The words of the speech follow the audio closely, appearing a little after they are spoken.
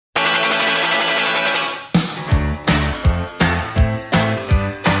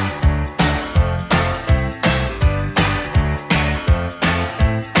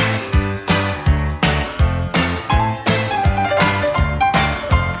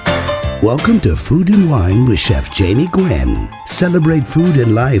Welcome to Food and Wine with Chef Jamie Gwen. Celebrate food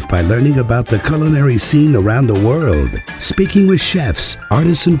and life by learning about the culinary scene around the world. Speaking with chefs,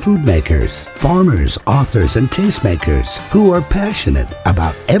 artisan food makers, farmers, authors, and tastemakers who are passionate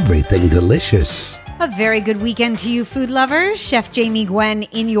about everything delicious. A very good weekend to you, food lovers. Chef Jamie Gwen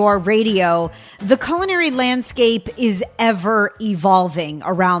in your radio. The culinary landscape is ever evolving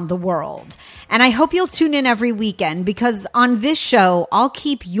around the world. And I hope you'll tune in every weekend because on this show, I'll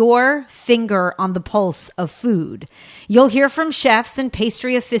keep your finger on the pulse of food. You'll hear from chefs and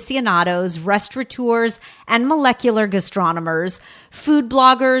pastry aficionados, restaurateurs, and molecular gastronomers, food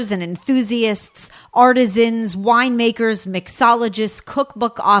bloggers and enthusiasts, artisans, winemakers, mixologists,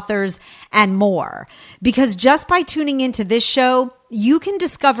 cookbook authors, and more. Because just by tuning into this show, you can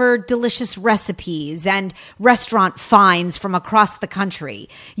discover delicious recipes and restaurant finds from across the country,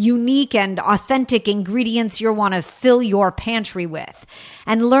 unique and authentic ingredients you'll want to fill your pantry with,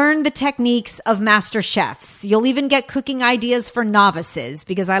 and learn the techniques of master chefs. You'll even get cooking ideas for novices,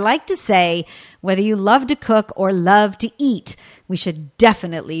 because I like to say, whether you love to cook or love to eat, we should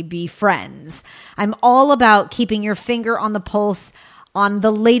definitely be friends. I'm all about keeping your finger on the pulse on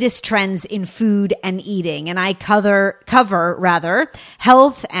the latest trends in food and eating. And I cover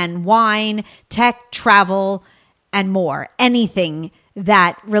health and wine, tech, travel, and more. Anything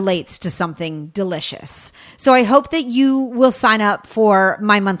that relates to something delicious. So I hope that you will sign up for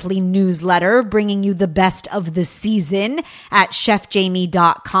my monthly newsletter, bringing you the best of the season at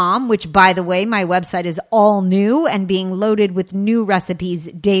chefjamie.com, which, by the way, my website is all new and being loaded with new recipes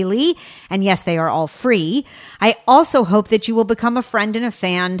daily. And yes, they are all free. I also hope that you will become a friend and a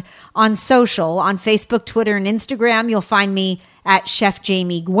fan on social, on Facebook, Twitter, and Instagram. You'll find me at Chef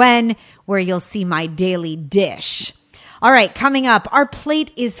Jamie Gwen, where you'll see my daily dish. All right, coming up, our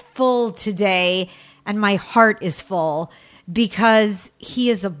plate is full today, and my heart is full because he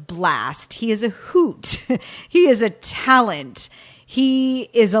is a blast. He is a hoot. He is a talent. He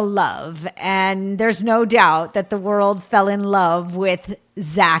is a love, and there's no doubt that the world fell in love with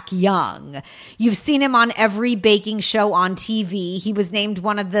Zac Young. You've seen him on every baking show on TV. He was named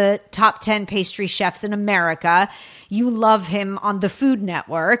one of the top 10 pastry chefs in America. You love him on the Food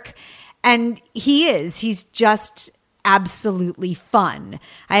Network, and he's just absolutely fun.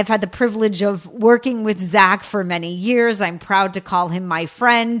 I have had the privilege of working with Zac for many years. I'm proud to call him my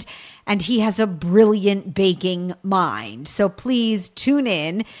friend, and he has a brilliant baking mind. So please tune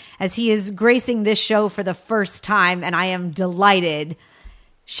in as he is gracing this show for the first time, and I am delighted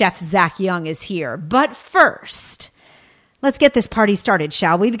Chef Zac Young is here. But first, let's get this party started,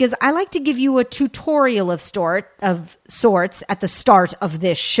 shall we? Because I like to give you a tutorial of sorts at the start of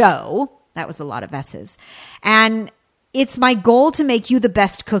this show. That was a lot of S's. And it's my goal to make you the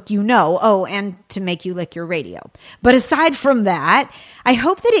best cook you know. Oh, and to make you lick your radio. But aside from that, I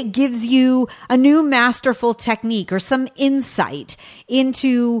hope that it gives you a new masterful technique or some insight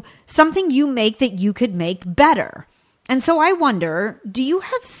into something you make that you could make better. And so I wonder, do you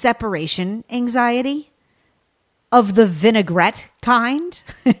have separation anxiety? Of the vinaigrette kind?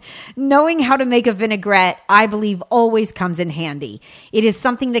 Knowing how to make a vinaigrette, I believe, always comes in handy. It is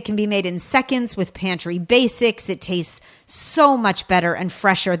something that can be made in seconds with pantry basics. It tastes so much better and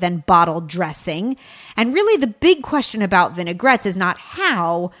fresher than bottled dressing. And really, the big question about vinaigrettes is not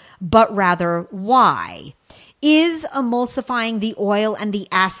how, but rather why. Is emulsifying the oil and the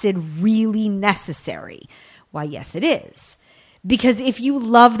acid really necessary? Why, yes, it is. Because if you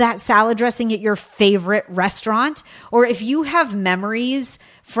love that salad dressing at your favorite restaurant, or if you have memories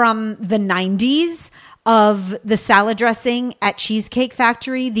from the 90s of the salad dressing at Cheesecake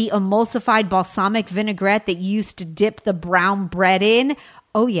Factory, the emulsified balsamic vinaigrette that you used to dip the brown bread in,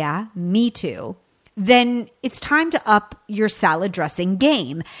 oh yeah, me too, then it's time to up your salad dressing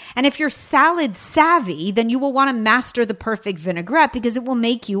game. And if you're salad savvy, then you will want to master the perfect vinaigrette because it will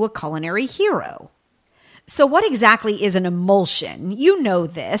make you a culinary hero. So what exactly is an emulsion? You know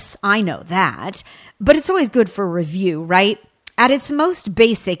this, I know that, but it's always good for review, right? At its most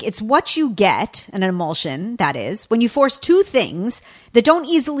basic, it's what you get, an emulsion, that is, when you force two things that don't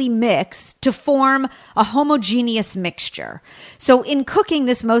easily mix to form a homogeneous mixture. So in cooking,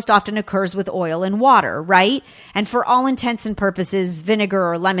 this most often occurs with oil and water, right? And for all intents and purposes, vinegar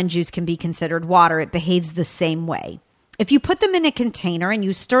or lemon juice can be considered water. It behaves the same way. If you put them in a container and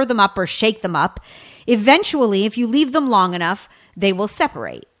you stir them up or shake them up, eventually, if you leave them long enough, they will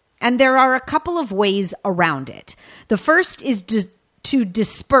separate. And there are a couple of ways around it. The first is to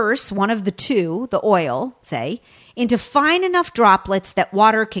disperse one of the two, the oil, say, into fine enough droplets that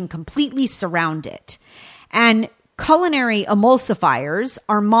water can completely surround it. And Culinary emulsifiers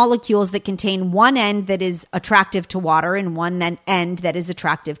are molecules that contain one end that is attractive to water and one end that is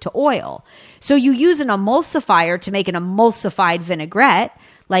attractive to oil. So you use an emulsifier to make an emulsified vinaigrette,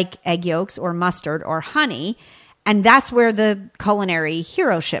 like egg yolks or mustard or honey, and that's where the culinary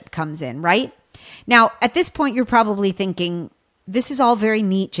heroship comes in, right? Now, at this point, you're probably thinking, this is all very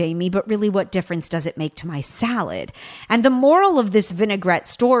neat, Jamie, but really what difference does it make to my salad? And the moral of this vinaigrette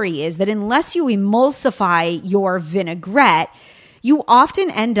story is that unless you emulsify your vinaigrette, you often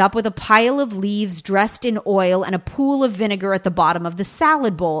end up with a pile of leaves dressed in oil and a pool of vinegar at the bottom of the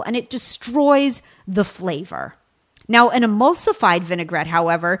salad bowl, and it destroys the flavor. Now, an emulsified vinaigrette,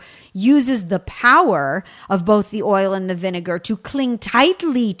 however, uses the power of both the oil and the vinegar to cling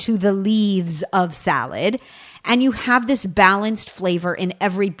tightly to the leaves of salad, and you have this balanced flavor in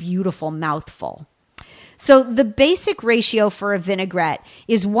every beautiful mouthful. So the basic ratio for a vinaigrette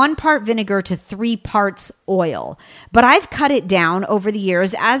is 1 part vinegar to 3 parts oil. But I've cut it down over the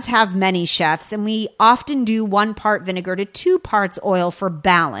years, as have many chefs, and we often do 1 part vinegar to 2 parts oil for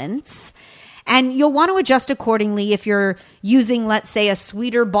balance. And you'll want to adjust accordingly if you're using, let's say, a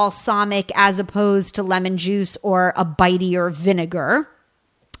sweeter balsamic as opposed to lemon juice or a bitier vinegar.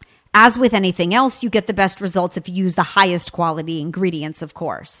 As with anything else, you get the best results if you use the highest quality ingredients, of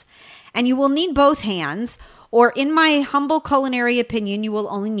course. And you will need both hands, or in my humble culinary opinion, you will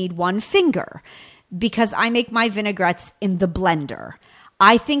only need 1 finger, because I make my vinaigrettes in the blender.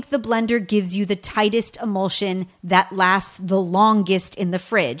 I think the blender gives you the tightest emulsion that lasts the longest in the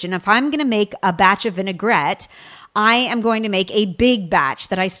fridge. And if I'm going to make a batch of vinaigrette, I am going to make a big batch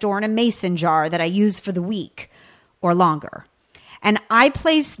that I store in a mason jar that I use for the week or longer. And I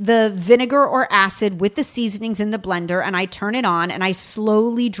place the vinegar or acid with the seasonings in the blender, and I turn it on and I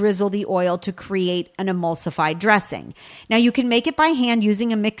slowly drizzle the oil to create an emulsified dressing. Now, you can make it by hand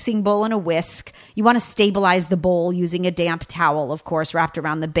using a mixing bowl and a whisk. You want to stabilize the bowl using a damp towel, of course, wrapped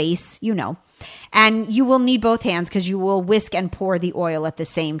around the base, you know. And you will need both hands because you will whisk and pour the oil at the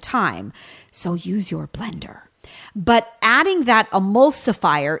same time. So use your blender. But adding that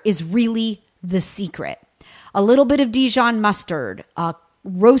emulsifier is really the secret. A little bit of Dijon mustard, a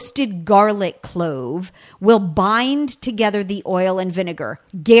roasted garlic clove will bind together the oil and vinegar,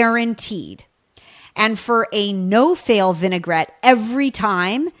 guaranteed. And for a no-fail vinaigrette every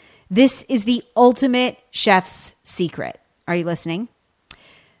time, this is the ultimate chef's secret. Are you listening?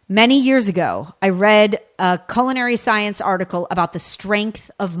 Many years ago, I read a culinary science article about the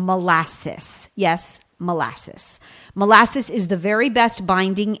strength of molasses. Yes, molasses. Molasses is the very best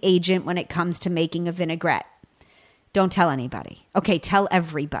binding agent when it comes to making a vinaigrette. Don't tell anybody. Okay, tell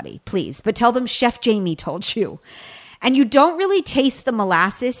everybody, please. But tell them Chef Jamie told you. And you don't really taste the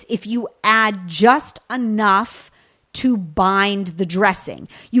molasses if you add just enough to bind the dressing.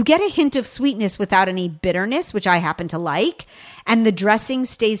 You get a hint of sweetness without any bitterness, which I happen to like. And the dressing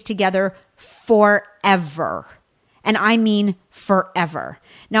stays together forever. And I mean forever.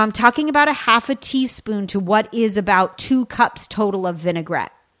 Now, I'm talking about a half a teaspoon to what is about 2 cups total of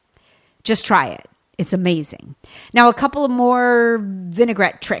vinaigrette. Just try it. It's amazing. Now, a couple of more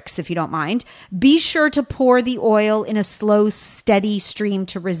vinaigrette tricks, if you don't mind. Be sure to pour the oil in a slow, steady stream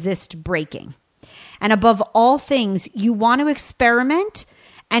to resist breaking. And above all things, you want to experiment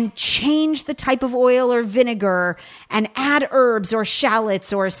and change the type of oil or vinegar and add herbs or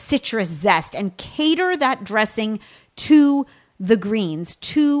shallots or citrus zest and cater that dressing to the greens,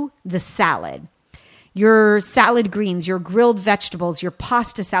 to the salad. Your salad greens, your grilled vegetables, your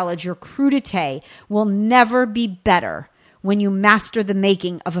pasta salads, your crudité will never be better when you master the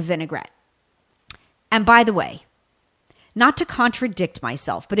making of a vinaigrette. And by the way, not to contradict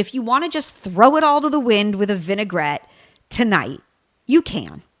myself, but if you want to just throw it all to the wind with a vinaigrette tonight, you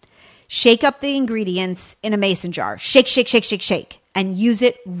can. Shake up the ingredients in a mason jar. Shake, shake, shake, shake, shake, and use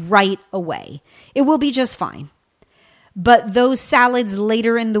it right away. It will be just fine. But those salads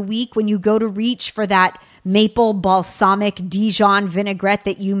later in the week, when you go to reach for that maple balsamic Dijon vinaigrette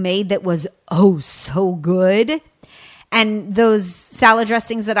that you made that was oh so good, and those salad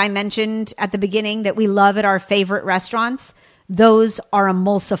dressings that I mentioned at the beginning that we love at our favorite restaurants, those are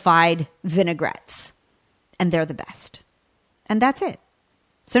emulsified vinaigrettes. And they're the best. And that's it.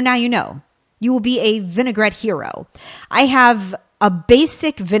 So now you know. You will be a vinaigrette hero. I have a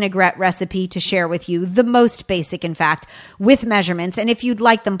basic vinaigrette recipe to share with you, the most basic, in fact, with measurements. And if you'd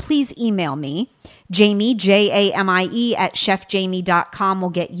like them, please email me. Jamie, Jamie, at chefjamie.com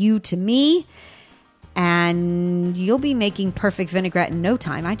will get you to me. And you'll be making perfect vinaigrette in no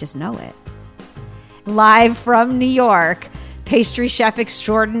time. I just know it. Live from New York, pastry chef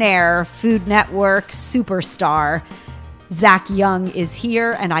extraordinaire, Food Network superstar, Zac Young is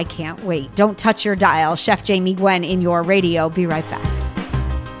here, and I can't wait. Don't touch your dial. Chef Jamie Gwen in your radio. Be right back.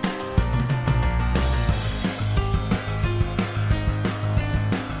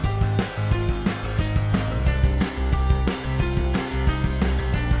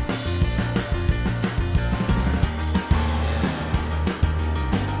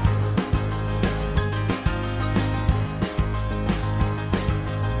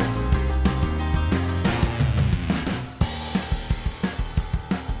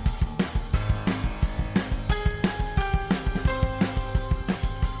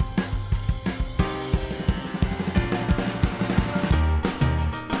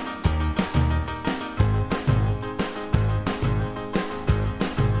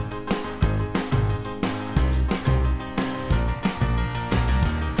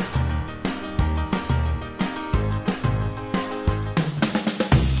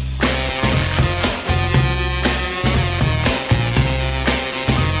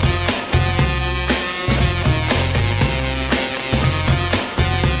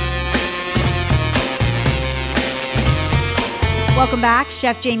 Welcome back.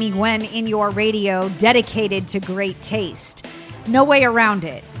 Chef Jamie Gwen in your radio, dedicated to great taste. No way around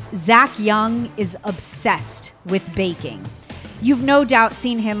it. Zac Young is obsessed with baking. You've no doubt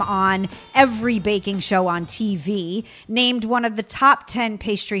seen him on every baking show on TV, named one of the top 10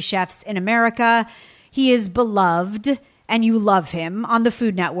 pastry chefs in America. He is beloved, and you love him on the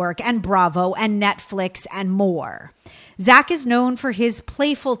Food Network and Bravo and Netflix and more. Zac is known for his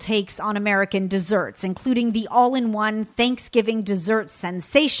playful takes on American desserts, including the all-in-one Thanksgiving dessert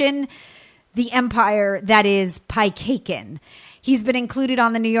sensation, the empire that is Piecaken. He's been included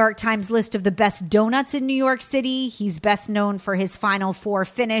on the New York Times list of the best donuts in New York City. He's best known for his Final Four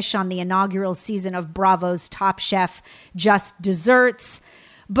finish on the inaugural season of Bravo's Top Chef Just Desserts.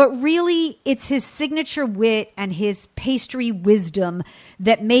 But really, it's his signature wit and his pastry wisdom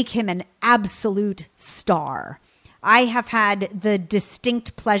that make him an absolute star. I have had the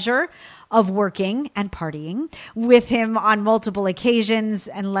distinct pleasure of working and partying with him on multiple occasions.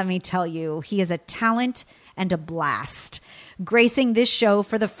 And let me tell you, he is a talent and a blast. Gracing this show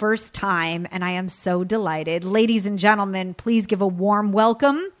for the first time, and I am so delighted. Ladies and gentlemen, please give a warm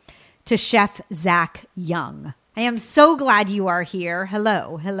welcome to Chef Zac Young. I am so glad you are here.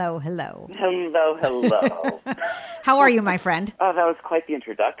 Hello, hello, hello. Hello, hello. How are you, my friend? Oh, that was quite the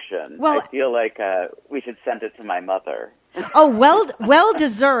introduction. Well, I feel like we should send it to my mother. Oh, well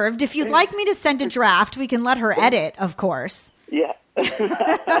deserved. If you'd like me to send a draft, we can let her edit, of course. Yeah.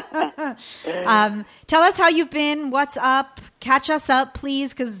 Tell us how you've been. What's up? Catch us up,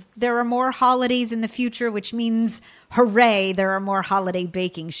 please, because there are more holidays in the future, which means, hooray, there are more holiday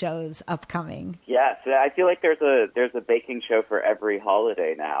baking shows upcoming. Yes, I feel like there's a baking show for every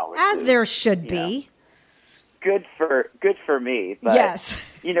holiday now. As there should be. Good for me. But, yes.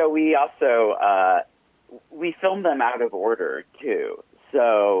 We also we film them out of order too.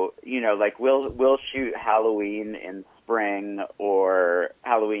 So we'll shoot Halloween in spring or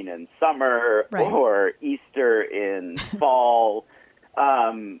Halloween in summer, right, or Easter in fall.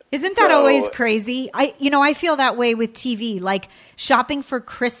 Isn't that always crazy? I feel that way with TV. Like shopping for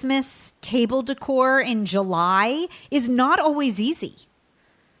Christmas table decor in July is not always easy.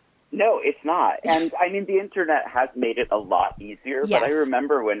 No, it's not. And I mean, the internet has made it a lot easier. Yes. But I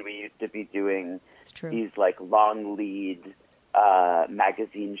remember when we used to be doing these long lead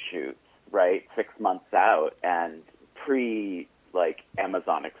magazine shoots, right, 6 months out, and pre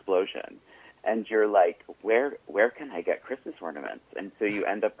Amazon explosion, and you're like, where can I get Christmas ornaments? And so you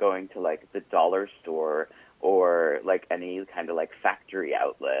end up going to the dollar store or any kind of factory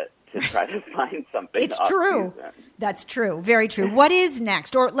outlet to try to find something. It's true. That's true. Very true. What is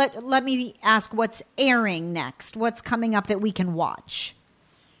next? Or let me ask, what's airing next? What's coming up that we can watch?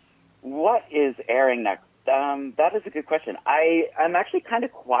 What is airing next? That is a good question. I'm actually kind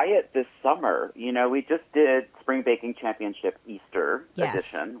of quiet this summer. We just did Spring Baking Championship Easter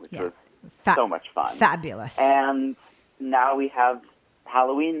edition, which was so much fun. Fabulous. And now we have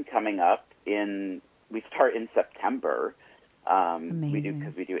Halloween coming up we start in September.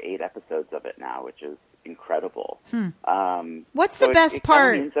 Amazing. We do 8 episodes of it now, which is incredible. What's the best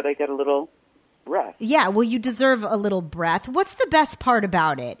part? It means that I get a little breath. Yeah, well, you deserve a little breath. What's the best part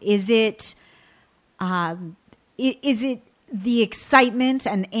about it? Is it the excitement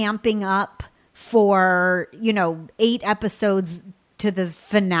and amping up for 8 episodes to the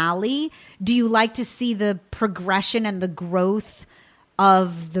finale? Do you like to see the progression and the growth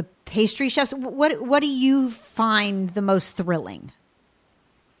of the pastry chefs? What do you find the most thrilling?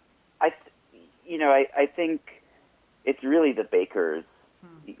 I think it's really the bakers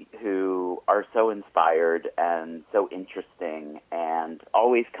who are are so inspired and so interesting and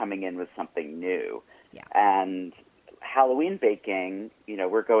always coming in with something new. Yeah. And Halloween baking,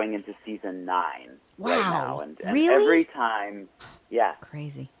 we're going into season 9 right now. And really? every time,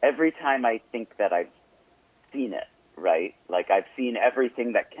 Crazy. Every time I think that I've seen it, right? Like I've seen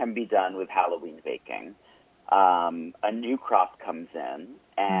everything that can be done with Halloween baking. A new crop comes in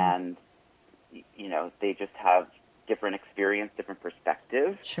and, they just have different experience, different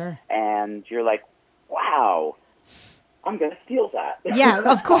perspective. Sure. And you're like, wow, I'm going to steal that. Yeah,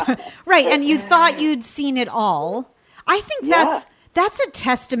 of course. Right. And you thought you'd seen it all. I think that's a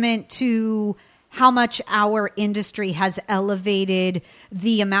testament to how much our industry has elevated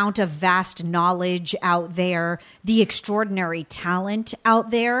the amount of vast knowledge out there, the extraordinary talent out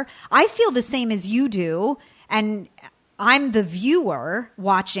there. I feel the same as you do. And I'm the viewer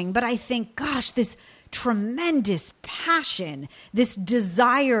watching, but I think, gosh, this tremendous passion, this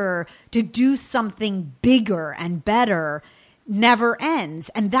desire to do something bigger and better never ends.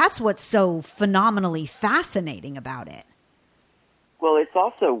 And that's what's so phenomenally fascinating about it. Well, it's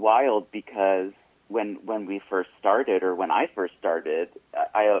also wild because when we first started, or when I first started,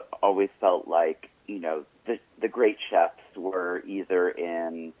 I always felt like, the great chefs were either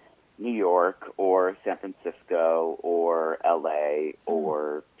in New York or San Francisco or LA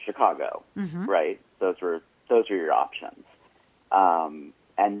or Chicago, right? Those are your options.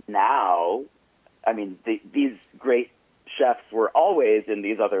 And now, I mean, these great chefs were always in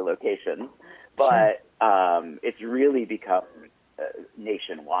these other locations, but it's really become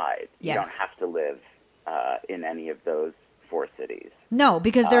nationwide. Yes. You don't have to live in any of those 4 cities. No,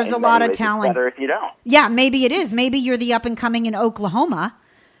 because there's a lot of talent. It's better if you don't. Yeah, maybe it is. Maybe you're the up and coming in Oklahoma,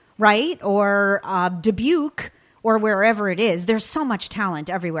 right? Or Dubuque, or wherever it is. There's so much talent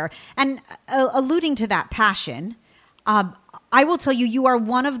everywhere. And alluding to that passion, I will tell you, you are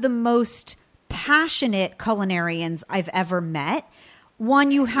one of the most passionate culinarians I've ever met.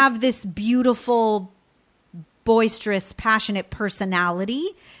 One, you have this beautiful, boisterous, passionate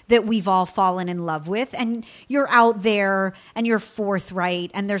personality that we've all fallen in love with. And you're out there and you're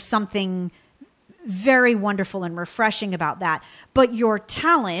forthright, and there's something very wonderful and refreshing about that. But your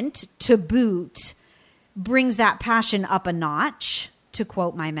talent, to boot, brings that passion up a notch, to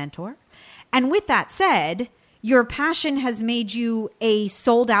quote my mentor. And with that said, your passion has made you a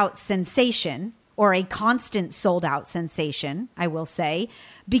sold-out sensation, or a constant sold-out sensation, I will say,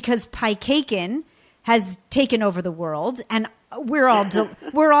 because Piecaken has taken over the world, and we're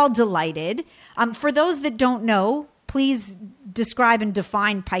all delighted. For those that don't know, please describe and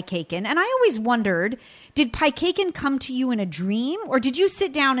define Piecaken. And I always wondered, did Piecaken come to you in a dream, or did you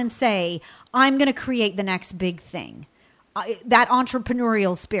sit down and say, I'm going to create the next big thing? That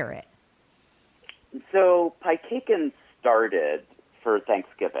entrepreneurial spirit. So Piecaken started for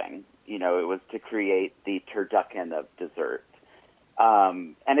Thanksgiving. It was to create the turducken of dessert.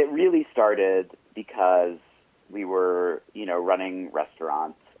 And it really started because we were, running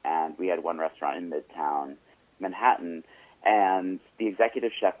restaurants, and we had one restaurant in Midtown Manhattan, and the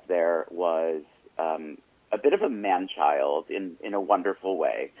executive chef there was a bit of a man-child in a wonderful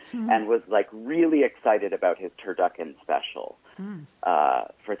way, and was like really excited about his turducken special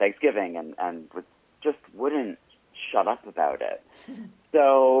for Thanksgiving, and just wouldn't shut up about it.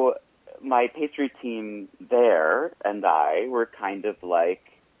 So my pastry team there and I were kind of like,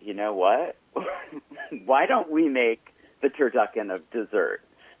 you know what? Why don't we make the turducken of dessert?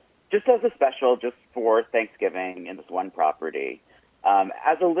 Just as a special, just for Thanksgiving in this one property,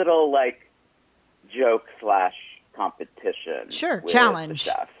 as a little joke / competition. Sure, with challenge.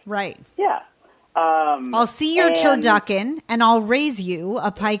 The chef. Right. Yeah. I'll see your turducken, and I'll raise you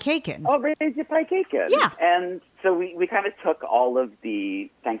a Piecaken. I'll raise you Piecaken. Yeah. And so we kind of took all of the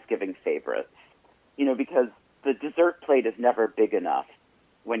Thanksgiving favorites, because the dessert plate is never big enough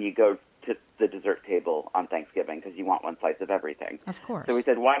when you go to the dessert table on Thanksgiving, because you want one slice of everything. Of course. So we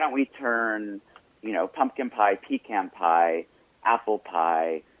said, why don't we turn, pumpkin pie, pecan pie, apple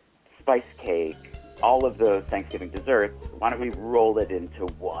pie, spice cake, all of those Thanksgiving desserts, why don't we roll it into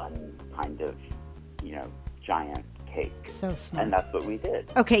one kind of, giant cake? So smart. And that's what we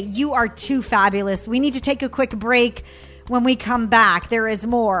did. Okay, you are too fabulous. We need to take a quick break. When we come back, there is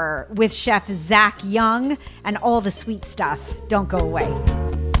more with Chef Zac Young and all the sweet stuff. Don't go away.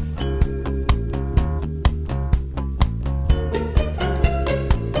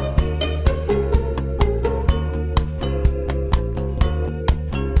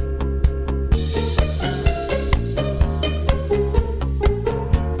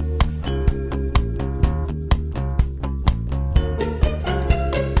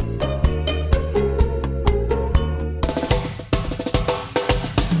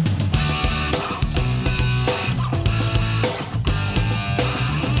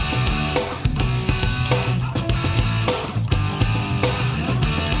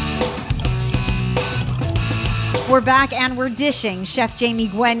 We're back and we're dishing Chef Jamie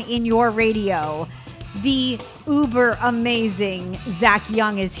Gwen in your radio. The uber amazing Zac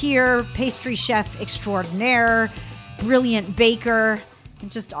Young is here, pastry chef extraordinaire, brilliant baker,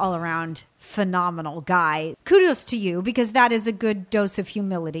 and just all around phenomenal guy. Kudos to you, because that is a good dose of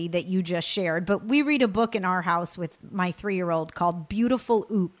humility that you just shared. But we read a book in our house with my 3-year-old called Beautiful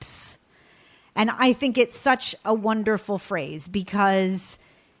Oops. And I think it's such a wonderful phrase, because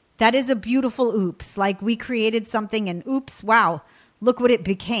that is a beautiful oops. Like, we created something and oops, wow, look what it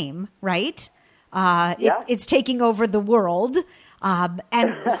became, right? It's taking over the world. And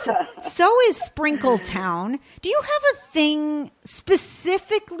so is Sprinkle Town. Do you have a thing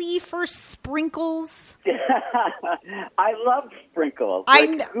specifically for sprinkles? I love sprinkles.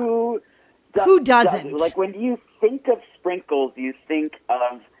 Who doesn't? Like, when you think of sprinkles, you think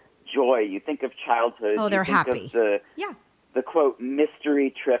of joy. You think of childhood. Oh, they're happy. Of the quote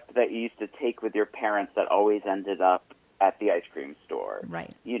mystery trip that you used to take with your parents that always ended up at the ice cream store.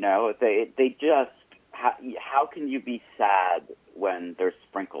 Right. You know, they just, how can you be sad when there's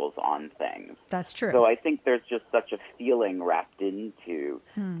sprinkles on things? That's true. So I think there's just such a feeling wrapped into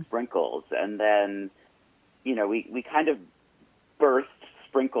sprinkles. And then, you know, we kind of birthed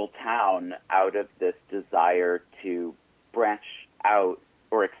Sprinkle Town out of this desire to branch out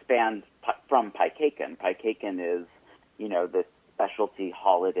or expand from Piecaken. Piecaken is, you know, this specialty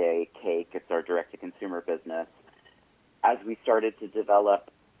holiday cake. It's our direct-to-consumer business. As we started to develop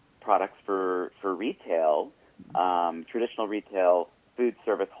products for retail, traditional retail, food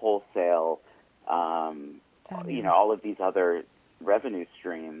service, wholesale, you know, all of these other revenue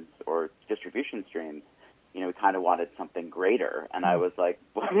streams or distribution streams, you know, we kind of wanted something greater. And I was like,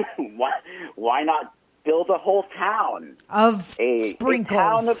 why not build a whole town of sprinkles? A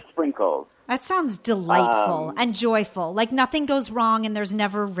town of sprinkles. That sounds delightful and joyful. Like, nothing goes wrong and there's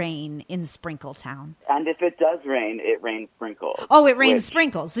never rain in Sprinkle Town. And if it does rain, it rains sprinkles. Oh, it rains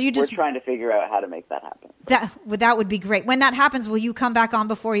sprinkles. So we're trying to figure out how to make that happen. That would be great. When that happens, will you come back on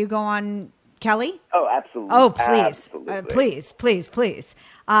before you go on, Kelly? Oh, absolutely. Oh, please. Absolutely. Please.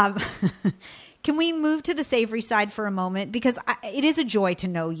 Can we move to the savory side for a moment? Because it is a joy to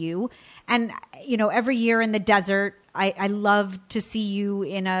know you. And, you know, every year in the desert, I love to see you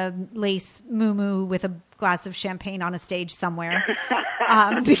in a lace muumuu with a glass of champagne on a stage somewhere,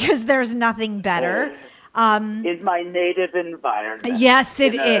 because there's nothing better. In my native environment. Yes,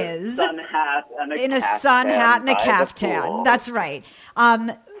 it is. Sun hat and in a sun hat and a caftan. That's right.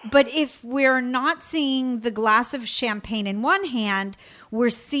 But if we're not seeing the glass of champagne in one hand, we're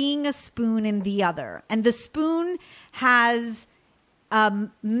seeing a spoon in the other. And the spoon has a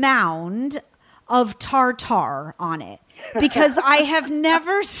mound of tartar on it, because I have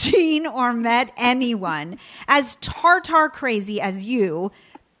never seen or met anyone as tartar crazy as you.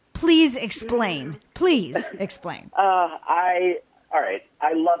 Please explain. All right.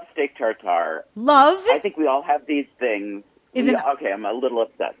 I love steak tartare. Love? I think we all have these things. Okay, I'm a little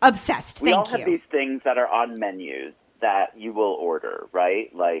obsessed. Obsessed. Thank you. We all have these things that are on menus that you will order,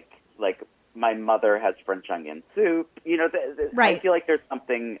 right? Like my mother has French onion soup. You know, right. I feel like there's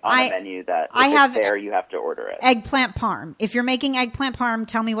something on a menu that you have to order it. Eggplant parm. If you're making eggplant parm,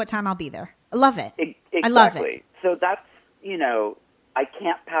 tell me what time I'll be there. I love it. Exactly. I love it. So that's, you know, I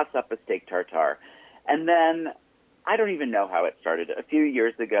can't pass up a steak tartare. And then I don't even know how it started. A few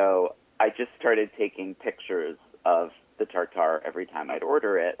years ago, I just started taking pictures of the tartare every time I'd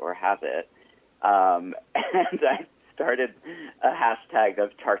order it or have it. And I started a hashtag of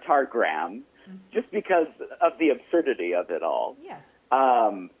tartaregram just because of the absurdity of it all. Yes.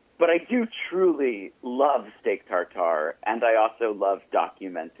 But I do truly love steak tartare, and I also love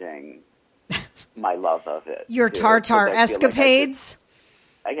documenting my love of it. Your tartare escapades?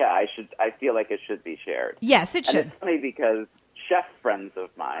 I feel like it should be shared. Yes, it should. And it's funny because chef friends of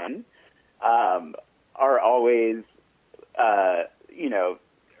mine are always, you know,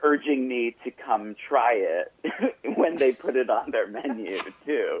 urging me to come try it when they put it on their menu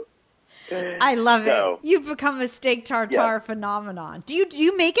too. I love it. You've become a steak tartare phenomenon. Do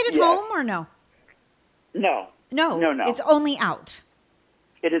you make it at home or no? No. It's only out.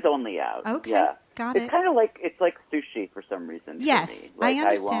 It is only out. Okay. Yeah. Got it. It's kind of like sushi for some reason. Yes, for me. Like, I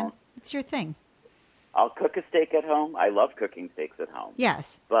understand. It's your thing. I'll cook a steak at home. I love cooking steaks at home.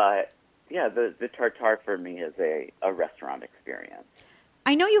 Yes. But yeah, the tartare for me is a restaurant experience.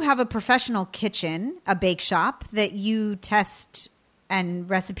 I know you have a professional kitchen, a bake shop that you test and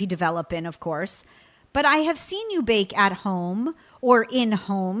recipe develop in, of course. But I have seen you bake at home or in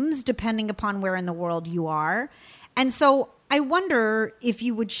homes, depending upon where in the world you are. And so I wonder if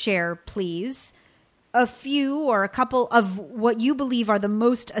you would share, please, a few or a couple of what you believe are the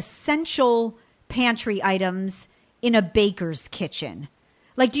most essential pantry items in a baker's kitchen?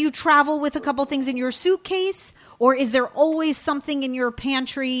 Like, do you travel with a couple things in your suitcase, or is there always something in your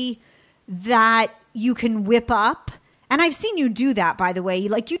pantry that you can whip up? And I've seen you do that, by the way.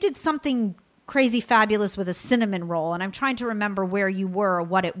 Like, you did something crazy fabulous with a cinnamon roll, and I'm trying to remember where you were or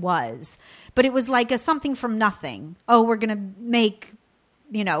what it was. But it was like a something from nothing. Oh, we're going to make,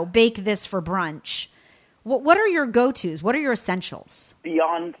 bake this for brunch. What are your go-tos? What are your essentials?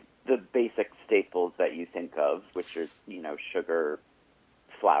 Beyond the basic staples that you think of, which are, sugar,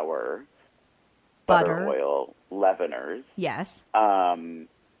 flour, butter, oil, leaveners. Yes.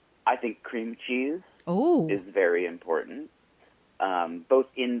 I think cream cheese is very important, both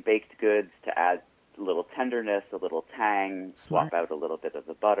in baked goods to add a little tenderness, a little tang, swap out a little bit of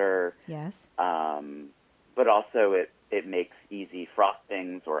the butter. Yes. But also it makes easy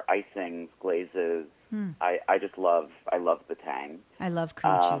frostings or icings, glazes. I love the tang. I love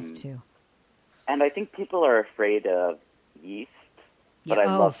cream cheese too. And I think people are afraid of yeast, but I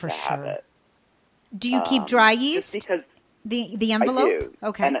love to have it. Do you keep dry yeast? Just because the envelope? I do.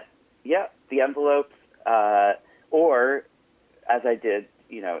 Okay. And, the envelopes, or as I did,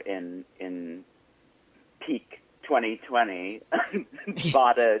 in peak 2020,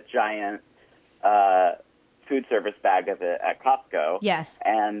 bought a giant food service bag of it at Costco. Yes.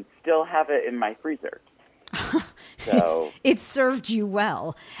 And still have it in my freezer. So it served you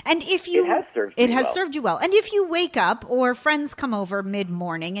well. And if you it has served you well. And if you wake up or friends come over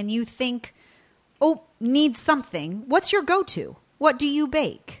mid-morning and you think, "Oh, need something," what's your go-to? What do you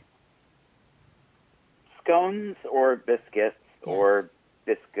bake? Scones or biscuits or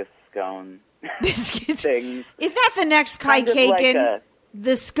biscuit scone. Biscuits. Things. Is that the next Piecaken? Like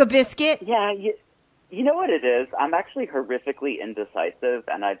the Skabiscuit? Yeah, you know what it is? I'm actually horrifically indecisive,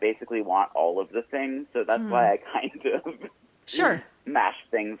 and I basically want all of the things, so that's why I kind of mash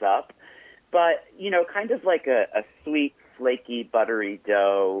things up. But, kind of like a sweet, flaky, buttery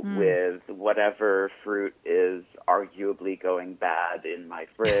dough with whatever fruit is arguably going bad in my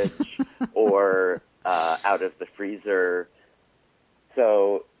fridge or out of the freezer.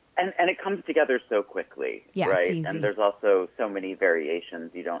 So... And it comes together so quickly, right? It's easy. And there's also so many variations.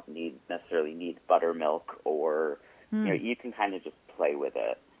 You don't necessarily need buttermilk, or you can kind of just play with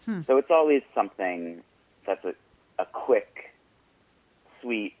it. So it's always something that's a quick,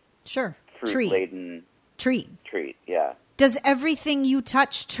 sweet, fruit-laden treat. Yeah. Does everything you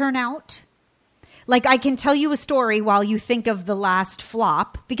touch turn out? Like, I can tell you a story while you think of the last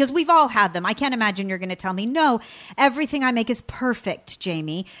flop, because we've all had them. I can't imagine you're going to tell me, no, everything I make is perfect,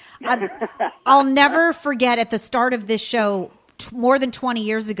 Jamie. I'll never forget at the start of this show, more than 20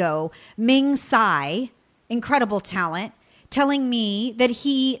 years ago, Ming Tsai, incredible talent, telling me that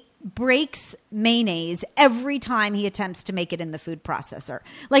he breaks mayonnaise every time he attempts to make it in the food processor.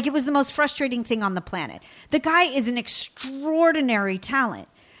 Like, it was the most frustrating thing on the planet. The guy is an extraordinary talent,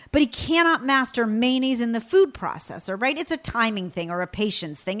 but he cannot master mayonnaise in the food processor, right? It's a timing thing or a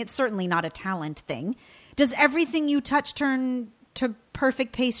patience thing. It's certainly not a talent thing. Does everything you touch turn to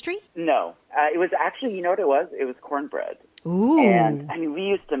perfect pastry? No. It was actually, you know what it was? It was cornbread. Ooh. And, I mean, we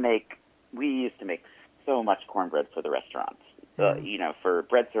used to make so much cornbread for the restaurants, for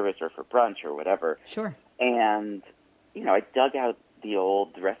bread service or for brunch or whatever. Sure. And, I dug out the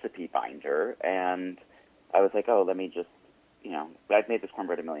old recipe binder, and I was like, oh, let me just, I've made this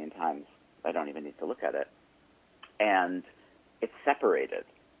cornbread a million times. I don't even need to look at it. And it's separated.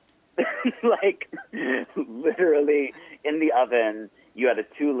 Like, literally, in the oven, you had a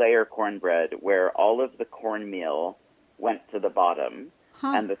 2-layer cornbread where all of the cornmeal went to the bottom,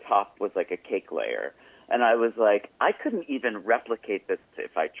 and the top was like a cake layer. And I was like, I couldn't even replicate this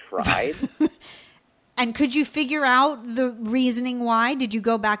if I tried. And could you figure out the reasoning why? Did you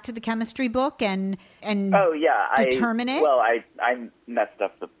go back to the chemistry book and determine it? Well, I messed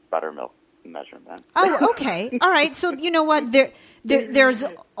up the buttermilk measurement. Oh, okay. All right. So you know what? There's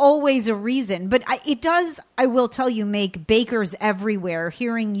always a reason. But I will tell you, make bakers everywhere,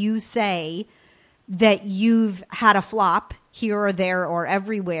 hearing you say that you've had a flop here or there or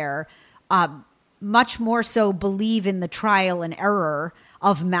everywhere, much more so believe in the trial and error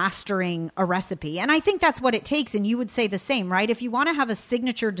of mastering a recipe. And I think that's what it takes. And you would say the same, right? If you want to have a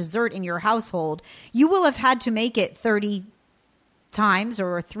signature dessert in your household, you will have had to make it 30 times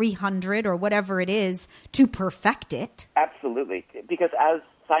or 300 or whatever it is to perfect it. Absolutely. Because as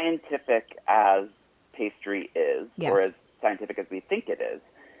scientific as pastry is, or as scientific as we think it is,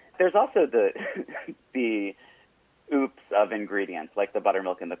 there's also the oops of ingredients, like the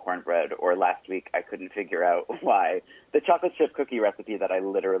buttermilk and the cornbread, or last week I couldn't figure out why the chocolate chip cookie recipe that I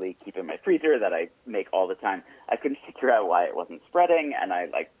literally keep in my freezer that I make all the time, I couldn't figure out why it wasn't spreading, and I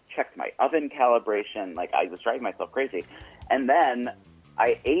checked my oven calibration. Like, I was driving myself crazy. And then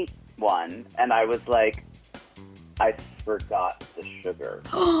I ate one, and I was like, I forgot the sugar.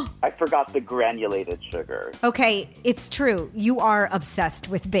 I forgot the granulated sugar. Okay, it's true. You are obsessed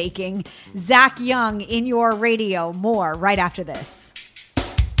with baking. Zac Young in your radio. More right after this.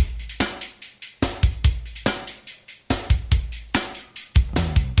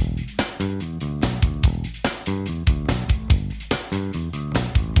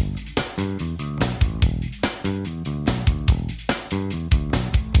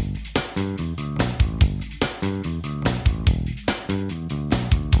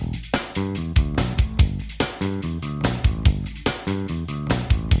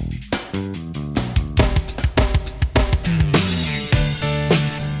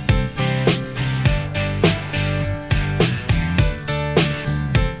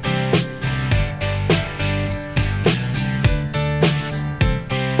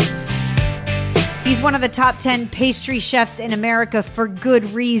 One of the top 10 pastry chefs in America for good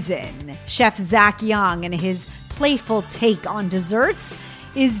reason. Chef Zac Young and his playful take on desserts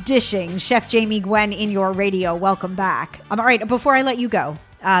is dishing. Chef Jamie Gwen in your radio. Welcome back. All right, before I let you go,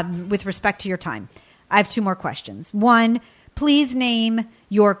 with respect to your time, I have two more questions. One, please name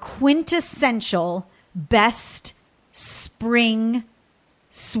your quintessential best spring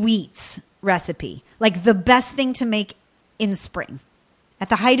sweets recipe. Like the best thing to make in spring at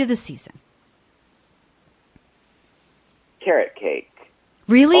the height of the season. Carrot cake.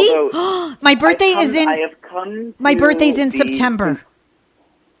 Really? My birthday is in. I have come. My birthday's in September.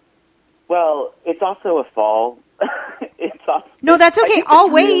 Well, it's also a fall. No, that's okay. I'll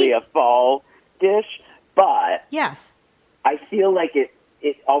wait. It's really a fall dish, but yes, I feel like it.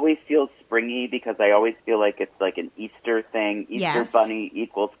 It always feels springy because I always feel like it's like an Easter thing. Easter bunny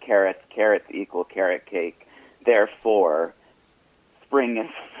equals carrots. Carrots equal carrot cake. Therefore, spring is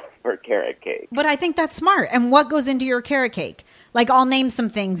for carrot cake. But I think that's smart. And what goes into your carrot cake? Like, I'll name some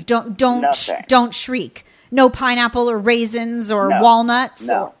things. Don't shriek. No pineapple or raisins or walnuts.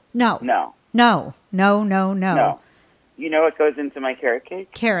 No. No. You know what goes into my carrot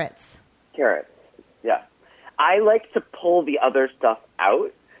cake? Carrots. Yeah. I like to pull the other stuff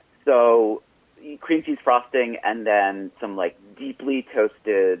out. So cream cheese frosting and then some like deeply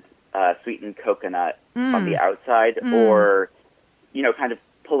toasted sweetened coconut on the outside, or kind of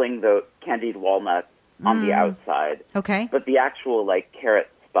pulling the candied walnuts on the outside. Okay. But the actual like carrot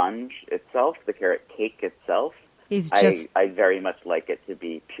sponge itself, the carrot cake itself, is just I very much like it to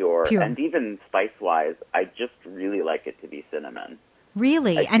be pure. And even spice-wise, I just really like it to be cinnamon.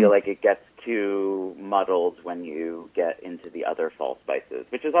 Really? I feel like it gets too muddled when you get into the other fall spices,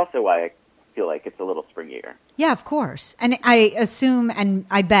 which is also why I feel like it's a little springier. Yeah, of course. And I assume, and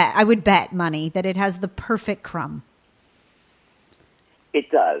I would bet money that it has the perfect crumb. It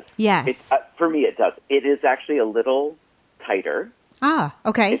does. Yes. For me, it does. It is actually a little tighter. Ah,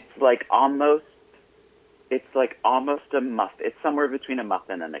 okay. It's like almost a muffin. It's somewhere between a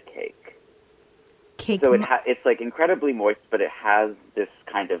muffin and a cake. So it's like incredibly moist, but it has this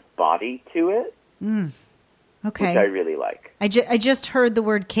kind of body to it. Okay. Which I really like. I just heard the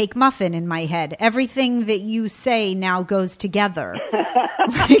word cake muffin in my head. Everything that you say now goes together.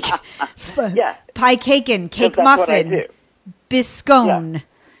 Like, Piecaken, cake muffin, biscone. Yeah.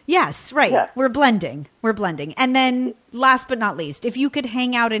 Yes, right. Yeah. We're blending. And then last but not least, if you could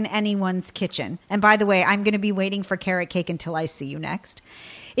hang out in anyone's kitchen, and by the way, I'm going to be waiting for carrot cake until I see you next.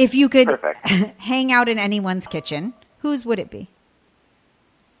 If you could hang out in anyone's kitchen, whose would it be?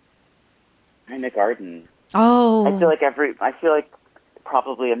 In the garden. Oh. I feel like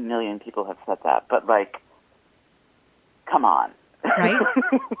probably a million people have said that, but like, come on.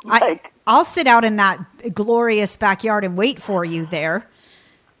 Right? I'll sit out in that glorious backyard and wait for you there.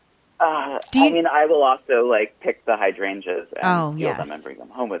 I will also like pick the hydrangeas and peel them and bring them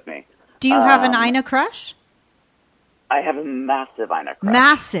home with me. Do you have an Ina crush? I have a massive Ina crush.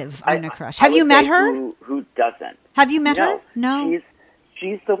 Massive Ina crush. Have you met her? Who doesn't? Have you met her? No.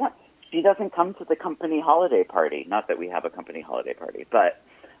 She's the one. She doesn't come to the company holiday party. Not that we have a company holiday party, but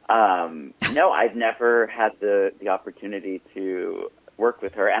no, I've never had the opportunity to work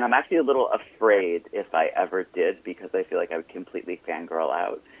with her, and I'm actually a little afraid if I ever did, because I feel like I would completely fangirl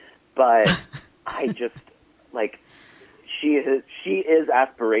out. But I just like she is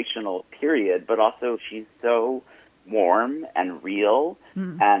aspirational, period. But also she's so warm and real,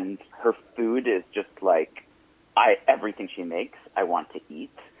 and her food is just like everything she makes I want to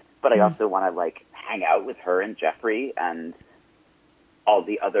eat, but I also want to like hang out with her and Jeffrey and all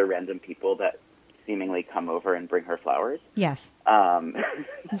the other random people that seemingly come over and bring her flowers. Yes.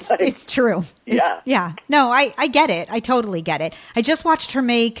 It's true. Yeah. No, I get it. I totally get it. I just watched her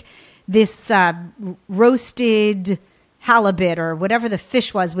make this roasted halibut or whatever the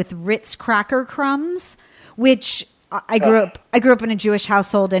fish was with Ritz cracker crumbs, which I grew up in a Jewish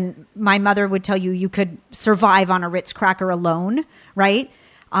household, and my mother would tell you could survive on a Ritz cracker alone, right?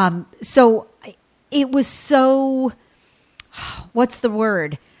 So it was so, what's the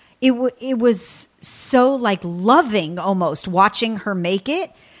word? It was so like loving almost watching her make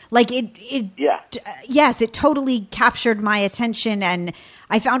it. Like yes, it totally captured my attention, and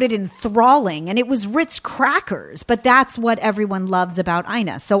I found it enthralling. And it was Ritz crackers, but that's what everyone loves about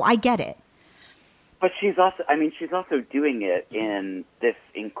Ina. So I get it. But she's also doing it in this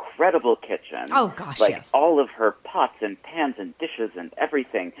incredible kitchen. Oh gosh, like yes. all of her pots and pans and dishes and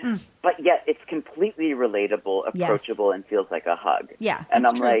everything. But yet it's completely relatable, approachable, and feels like a hug. Yeah, and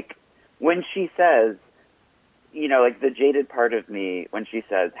I'm true. like, when she says, like the jaded part of me, when she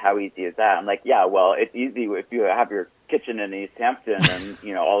says, "How easy is that?" I'm like, yeah, well, it's easy if you have your kitchen in East Hampton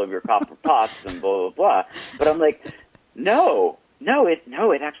and all of your copper pots and blah blah blah. But I'm like, no,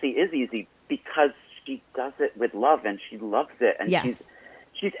 it actually is easy because she does it with love and she loves it, and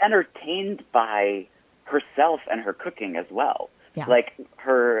she's entertained by herself and her cooking as well. Yeah. Like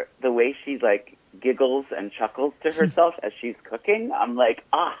the way she like giggles and chuckles to herself as she's cooking. I'm like,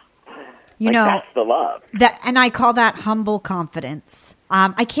 that's the love. And I call that humble confidence.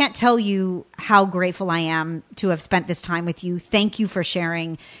 I can't tell you how grateful I am to have spent this time with you. Thank you for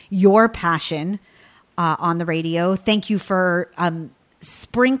sharing your passion on the radio. Thank you for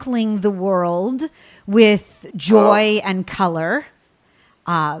sprinkling the world with joy and color.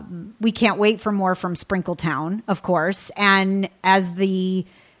 We can't wait for more from Sprinkletown, of course. And as the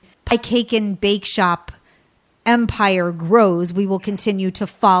Piecaken Bake Shop empire grows, we will continue to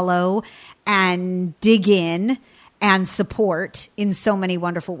follow and dig in and support in so many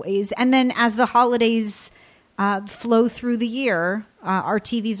wonderful ways. And then as the holidays flow through the year, our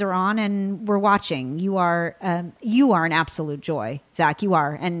TVs are on and we're watching. You are an absolute joy, Zac. You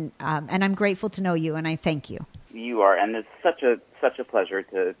are, and I'm grateful to know you, and I thank you. You are, and it's such a pleasure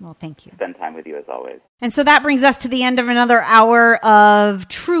to thank you. Spend time with you as always. And so that brings us to the end of another hour of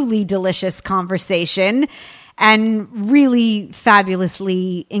truly delicious conversation and really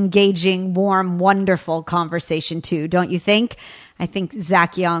fabulously engaging, warm, wonderful conversation too, don't you think? I think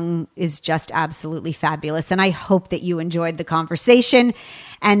Zac Young is just absolutely fabulous. And I hope that you enjoyed the conversation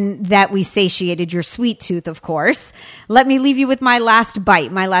and that we satiated your sweet tooth, of course. Let me leave you with my last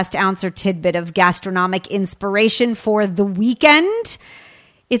bite, my last ounce or tidbit of gastronomic inspiration for the weekend.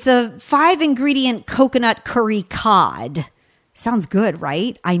 It's a 5-ingredient coconut curry cod. Sounds good,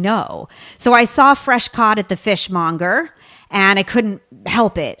 right? I know. So I saw fresh cod at the fishmonger, and I couldn't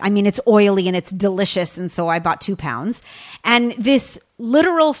help it. I mean, it's oily and it's delicious, and so I bought 2 pounds. And this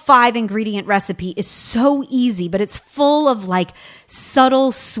literal 5-ingredient recipe is so easy, but it's full of like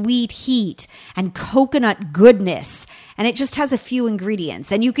subtle sweet heat and coconut goodness. And it just has a few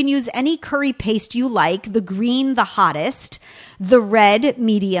ingredients. And you can use any curry paste you like, the green, the hottest, the red,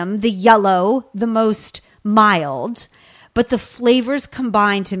 medium, the yellow, the most mild. But the flavors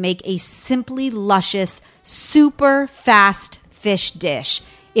combine to make a simply luscious, super fast fish dish.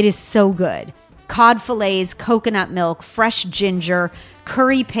 It is so good. Cod fillets, coconut milk, fresh ginger,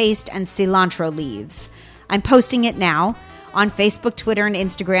 curry paste, and cilantro leaves. I'm posting it now on Facebook, Twitter, and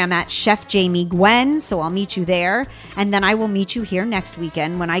Instagram at Chef Jamie Gwen, so I'll meet you there. And then I will meet you here next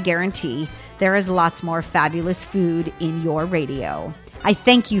weekend when I guarantee there is lots more fabulous food in your radio. I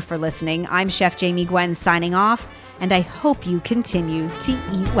thank you for listening. I'm Chef Jamie Gwen signing off, and I hope you continue to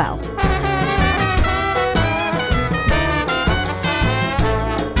eat well.